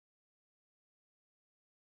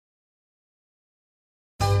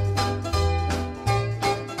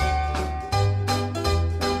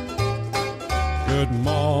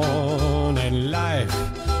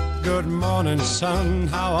morning sun,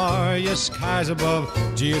 how are you? Skies above.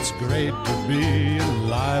 Gee, it's great to be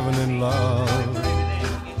alive and in love.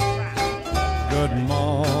 Good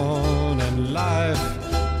morning, life.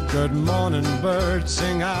 Good morning, birds.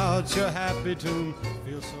 Sing out your happy tune.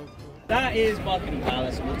 Feel so good. That is Buckingham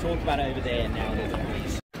Palace, and we'll talk about it over there now.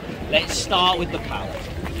 Let's start with the palace.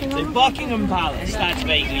 So Buckingham Palace, that's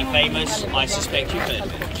vaguely famous. I suspect you've heard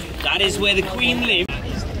of it. That is where the Queen lived. That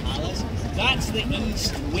is the palace. That's the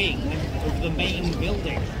east wing of the main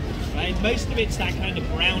building. Right? Most of it's that kind of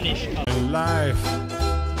brownish colour. Life,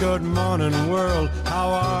 good morning world. How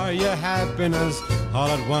are you? Happiness all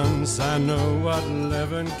at once. I know what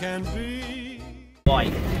living can be.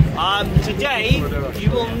 White. Today,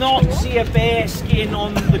 you will not see a bear skin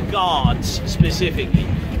on the guards specifically.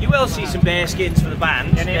 You will see some bear skins for the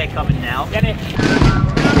band. They're coming now. Get it.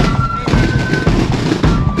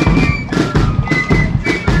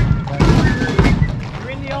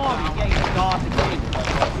 You're in the army getting a guard to king.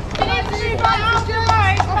 You need to move right off your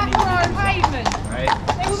road, back on the pavement. Right.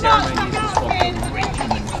 They will not come out again.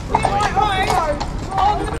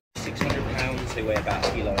 £600, they weigh about a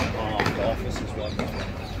kilo and a half. The officers work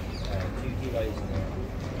 2 kilos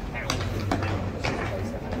and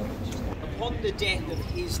upon the death of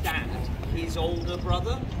his dad, his older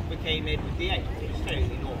brother became Edward VIII. It's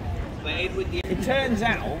totally normal. But Edward VIII. It turns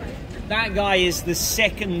out that guy is the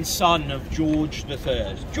second son of George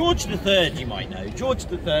III. George III, you might know. George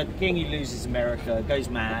III, the king who loses America, goes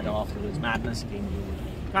mad afterwards. Madness, King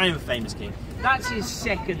George. Kind of a famous king. That's his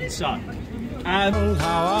second son.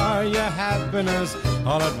 How are you? Happiness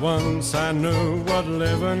all at once. I know what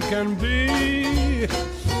living can be.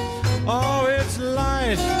 Oh, it's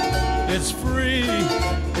light, it's free,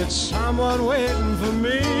 it's someone waiting for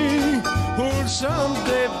me who'll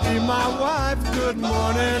someday be my wife. Good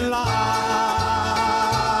morning, life.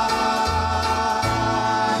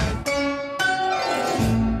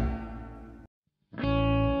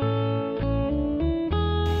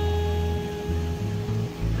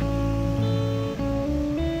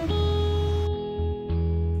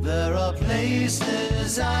 There are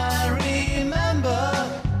places I remember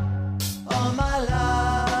all my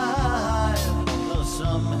life, though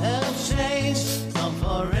some have changed, some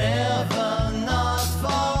forever, not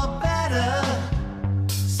for better.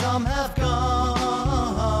 Some have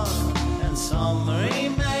gone and some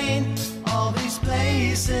remain. All these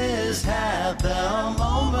places had their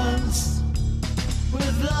moments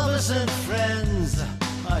with lovers and friends.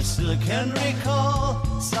 I still can recall.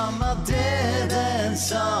 Some are dead and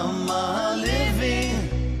some are living.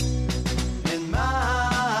 In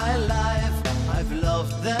my life, I've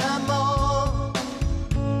loved them all.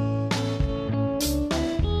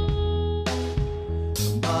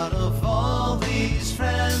 But of all these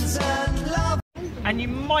friends and love. And you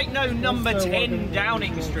might know number 10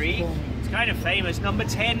 Downing Street. It's kind of famous. Number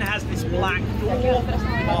 10 has this black door.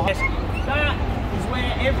 That is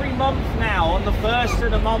where every month now, on the first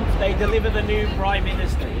of the month, they deliver the new Prime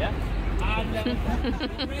Minister, yeah? And the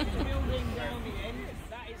red building down the end,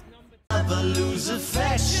 that is number 10. Never lose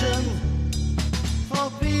affection for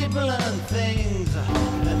people and things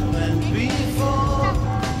that went before.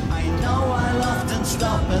 I know I'll often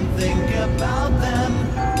stop and think about them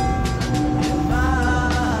in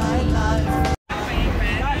my life.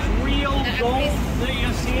 That's real gold that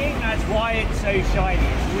you're seeing, that's why it's so shiny.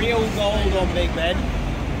 It's real gold on Big Ben.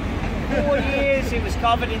 4 years it was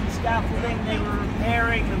covered in scaffolding, they were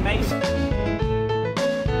repairing the masonry.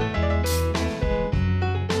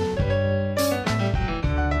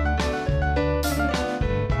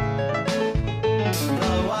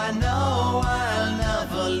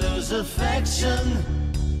 Affection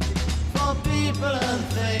for people and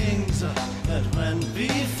things that went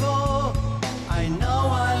before. I know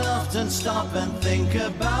I'll often stop and think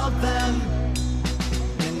about them.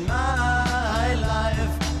 In my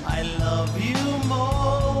life, I love you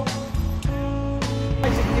more.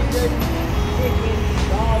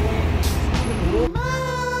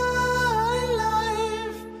 My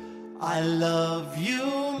life, I love you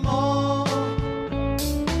more.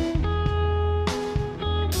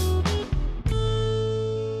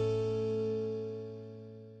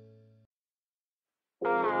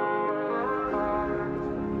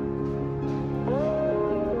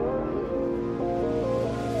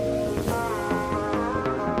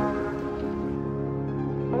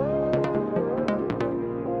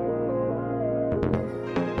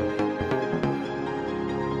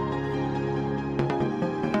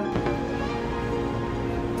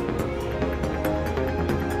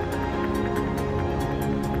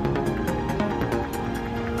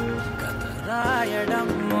 రాయడం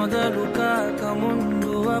మొదలు కాక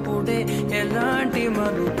ముందు అప్పుడే ఎలాంటి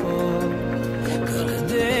మలుపో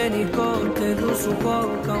దేనికో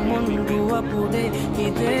తెలుసుకోక ముందు అప్పుడే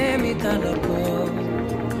ఇదేమి తలకో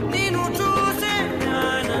నిన్ను చూసే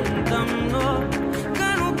ఆనందంలో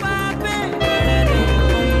కను పాపే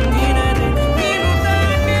పొంగినది నిన్ను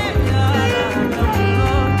తాకే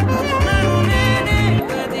ఆరాటంలో నన్ను నేనే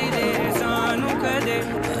కదిలేసాను కదే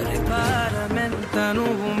అరే భారమెంత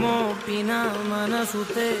నువ్వు మోపిన మనసు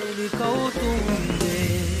తేలికవుతుంది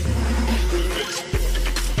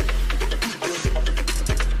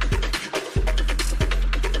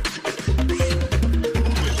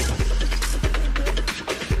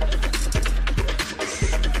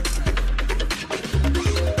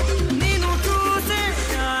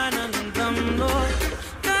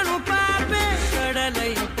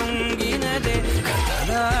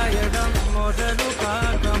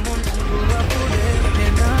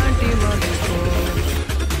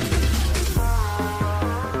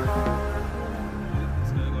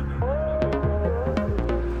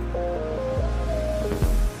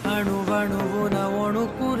అణువణువున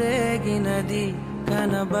ఒణుకురేగినది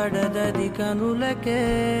కనబడదది కనులకే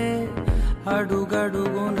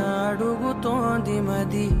అడుగడుగున అడుగుతోంది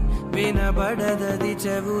మది వినబడదది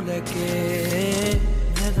చెవులకే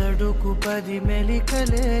మెదడుకు 10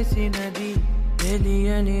 మెలికలేసినది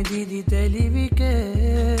తెలియనిది తెలివికే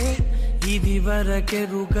ఇది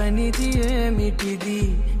వరకెరుకనిది ఏమిటిది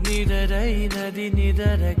నిరరైనది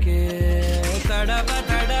నిదరకే తడవ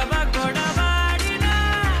తడవ కొడవాడినా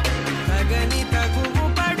తగని తగువు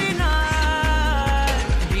పడినా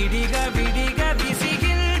విడిగా విడిగా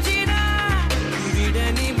విసిగిల్చినా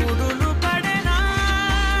విడని ముడులు పడనా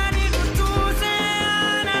నిన్ను చూసే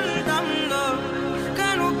ఆనందంలో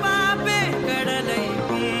కను పాపే కడలై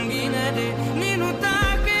పొంగినదే నిన్ను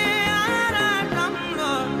తాకే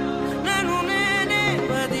ఆరాటంలో నన్ను నేనే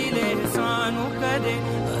వదిలేసాను కదే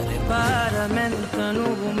అరే భారమెంత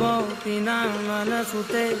నువ్వు మోపిన మనసు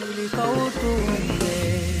తేలికవుతుంది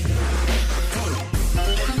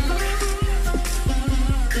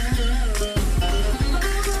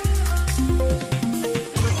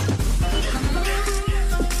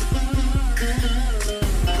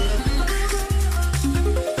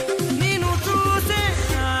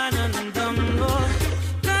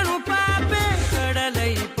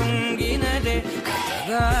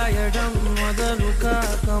గాయడం మొదలు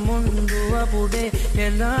కాక ముందు అప్పుడే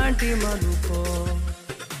ఎలాంటి మలుపో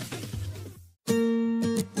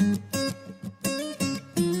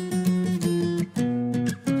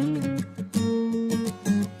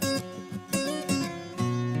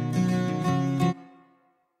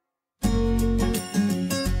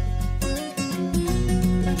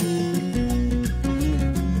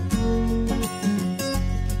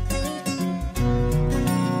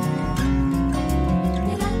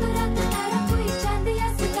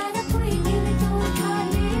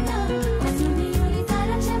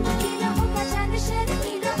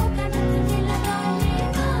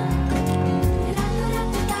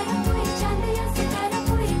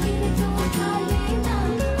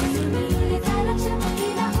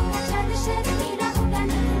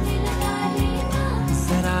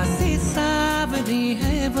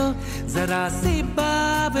जरा सी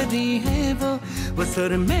बावरी है वो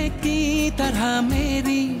सुरमे की तरह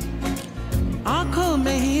मेरी आंखों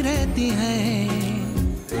में ही रहती है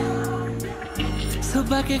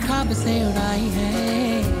सुबह के ख्वाब से उड़ाई है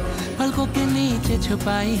पलकों के नीचे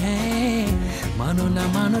छुपाई है मानो ना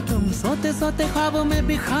मानो तुम सोते सोते ख्वाबों में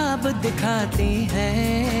भी ख्वाब दिखाती है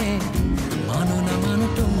मानो ना मानो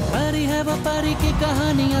तुम परी है वो परी की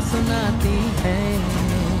कहानियां सुनाती है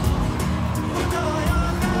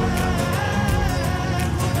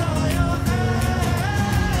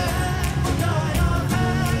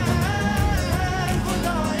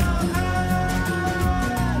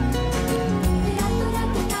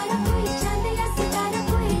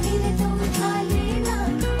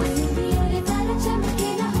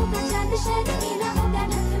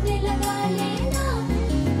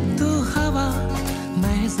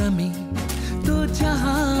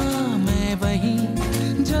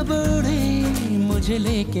मुझे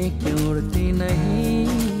लेके क्यों उड़ती नहीं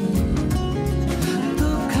तू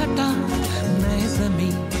घटा मैं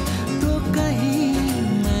ज़मीं तू कहीं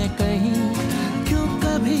मैं कहीं क्यों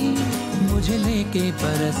कभी मुझे लेके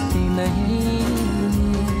बरसती नहीं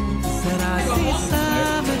जरा सी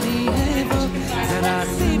सावरी है वो जरा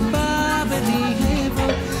सी बावरी है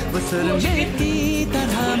वो सुरमे की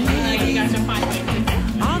तरह मेरी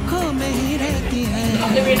आंखों में ही रहती है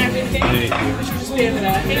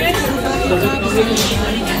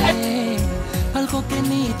पलकों के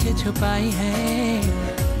नीचे छुपाई है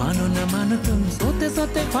मानो न मानो तुम सोते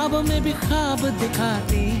सोते ख्वाबों में भी ख्वाब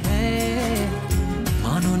दिखाती है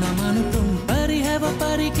मानो न मानो तुम परी है वो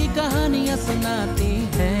परी की कहानियां सुनाती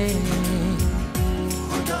है।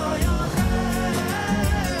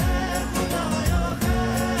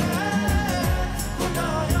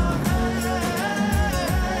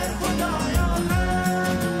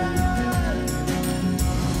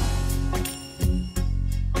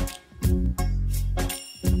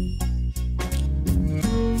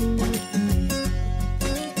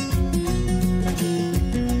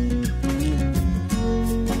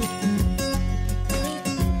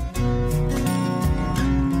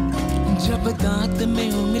 जब दांत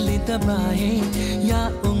में उंगली दबाए या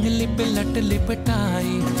उंगली पे लट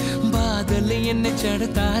लिपटाए, बादल ये न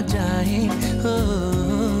चढ़ता जाए, हो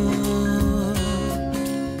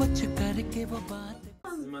कुछ करके वो बात।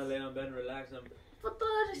 My lay on bed, relax. For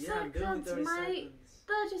 30 Yeah, I'm doing seconds, 30 mate. seconds.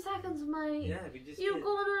 30 seconds, mate. Yeah, we just You've did.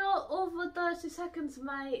 gone on over 30 seconds,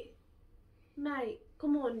 mate. Mate,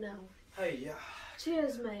 come on now. Hey, yeah.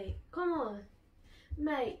 Cheers, mate. Come on.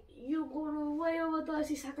 Mate, you've gone on way over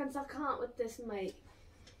 30 seconds. I can't with this, mate.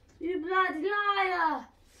 You bloody liar!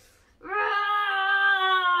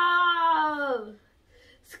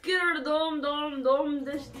 Scared dom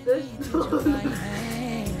this.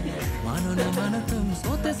 मानो न मानो तुम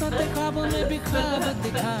सोते सोते ख्वाबों में भी ख्वाब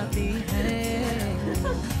दिखाती है।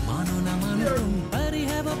 मानो न मानो तुम परी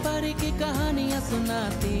है वो परी की कहानियां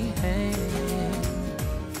सुनाती है।